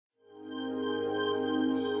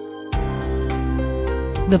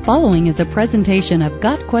The following is a presentation of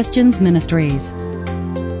Got Questions Ministries.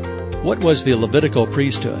 What was the Levitical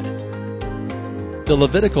priesthood? The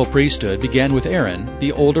Levitical priesthood began with Aaron,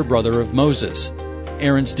 the older brother of Moses.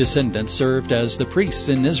 Aaron's descendants served as the priests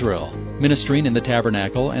in Israel, ministering in the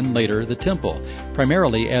tabernacle and later the temple,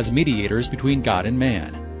 primarily as mediators between God and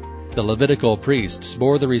man. The Levitical priests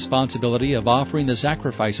bore the responsibility of offering the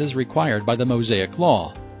sacrifices required by the Mosaic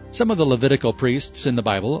Law. Some of the Levitical priests in the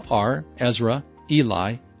Bible are Ezra,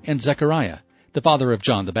 Eli, and Zechariah, the father of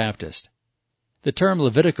John the Baptist. The term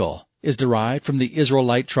Levitical is derived from the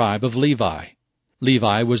Israelite tribe of Levi.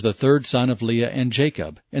 Levi was the third son of Leah and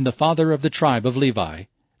Jacob, and the father of the tribe of Levi,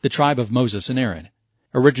 the tribe of Moses and Aaron.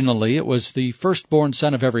 Originally, it was the firstborn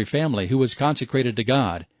son of every family who was consecrated to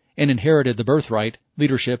God and inherited the birthright,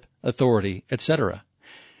 leadership, authority, etc.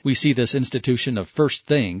 We see this institution of first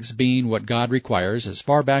things being what God requires as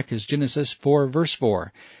far back as Genesis 4, verse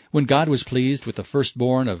 4, when God was pleased with the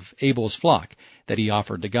firstborn of Abel's flock that he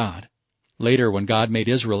offered to God. Later, when God made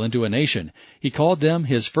Israel into a nation, he called them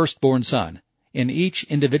his firstborn son, and each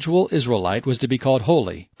individual Israelite was to be called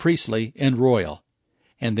holy, priestly, and royal.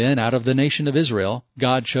 And then, out of the nation of Israel,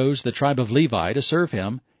 God chose the tribe of Levi to serve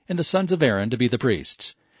him, and the sons of Aaron to be the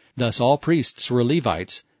priests. Thus all priests were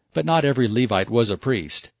Levites, but not every Levite was a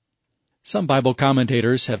priest. Some Bible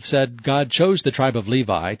commentators have said God chose the tribe of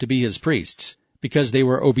Levi to be his priests because they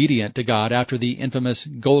were obedient to God after the infamous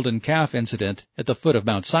golden calf incident at the foot of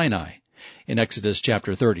Mount Sinai in Exodus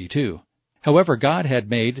chapter 32. However, God had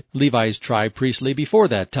made Levi's tribe priestly before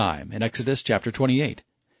that time in Exodus chapter 28.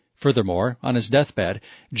 Furthermore, on his deathbed,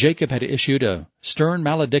 Jacob had issued a stern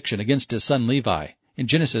malediction against his son Levi in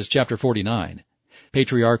Genesis chapter 49.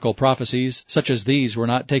 Patriarchal prophecies such as these were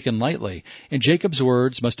not taken lightly, and Jacob's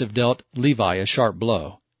words must have dealt Levi a sharp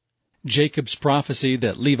blow. Jacob's prophecy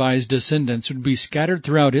that Levi's descendants would be scattered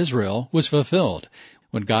throughout Israel was fulfilled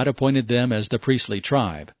when God appointed them as the priestly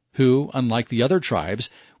tribe, who, unlike the other tribes,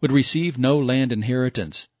 would receive no land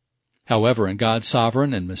inheritance. However, in God's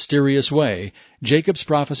sovereign and mysterious way, Jacob's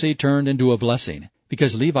prophecy turned into a blessing,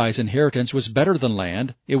 because Levi's inheritance was better than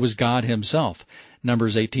land. It was God himself,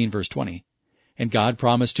 Numbers 18, verse 20. And God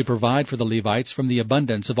promised to provide for the Levites from the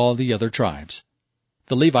abundance of all the other tribes.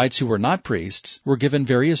 The Levites who were not priests were given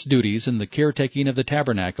various duties in the caretaking of the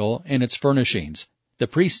tabernacle and its furnishings. The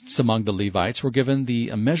priests among the Levites were given the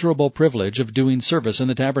immeasurable privilege of doing service in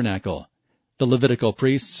the tabernacle. The Levitical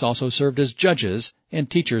priests also served as judges and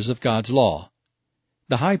teachers of God's law.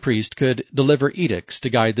 The high priest could deliver edicts to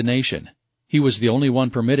guide the nation. He was the only one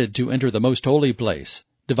permitted to enter the most holy place,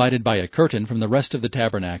 divided by a curtain from the rest of the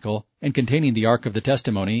tabernacle and containing the Ark of the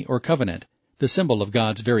Testimony or Covenant, the symbol of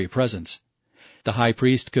God's very presence. The high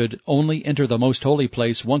priest could only enter the most holy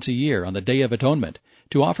place once a year on the Day of Atonement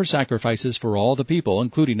to offer sacrifices for all the people,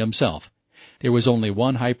 including himself. There was only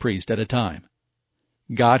one high priest at a time.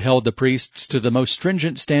 God held the priests to the most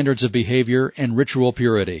stringent standards of behavior and ritual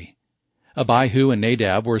purity. Abihu and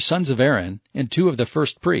Nadab were sons of Aaron and two of the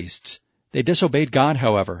first priests. They disobeyed God,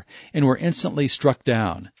 however, and were instantly struck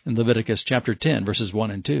down in Leviticus chapter 10, verses 1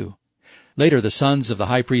 and 2. Later, the sons of the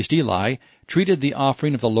high priest Eli treated the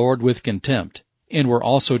offering of the Lord with contempt and were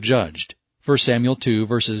also judged. 1 Samuel 2,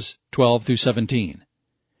 verses 12 through 17.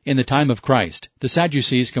 In the time of Christ, the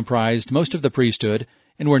Sadducees comprised most of the priesthood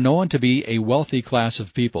and were known to be a wealthy class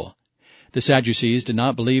of people. The Sadducees did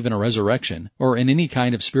not believe in a resurrection or in any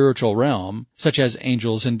kind of spiritual realm such as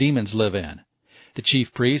angels and demons live in. The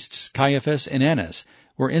chief priests, Caiaphas and Annas,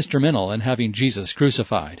 were instrumental in having Jesus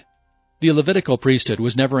crucified. The Levitical priesthood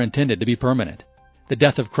was never intended to be permanent. The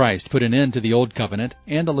death of Christ put an end to the Old Covenant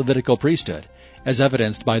and the Levitical priesthood, as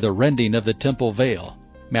evidenced by the rending of the temple veil,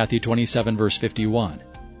 Matthew 27, verse 51.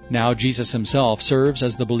 Now Jesus himself serves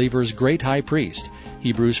as the believer's great high priest,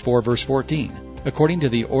 Hebrews 4, verse 14, according to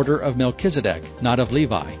the order of Melchizedek, not of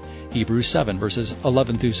Levi, Hebrews 7, verses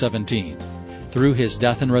 11 through 17. Through his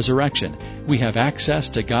death and resurrection, we have access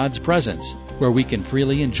to God's presence, where we can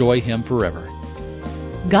freely enjoy him forever.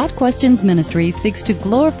 Got Questions Ministry seeks to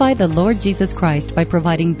glorify the Lord Jesus Christ by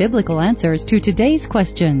providing biblical answers to today's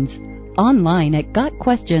questions. Online at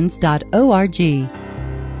GotQuestions.org.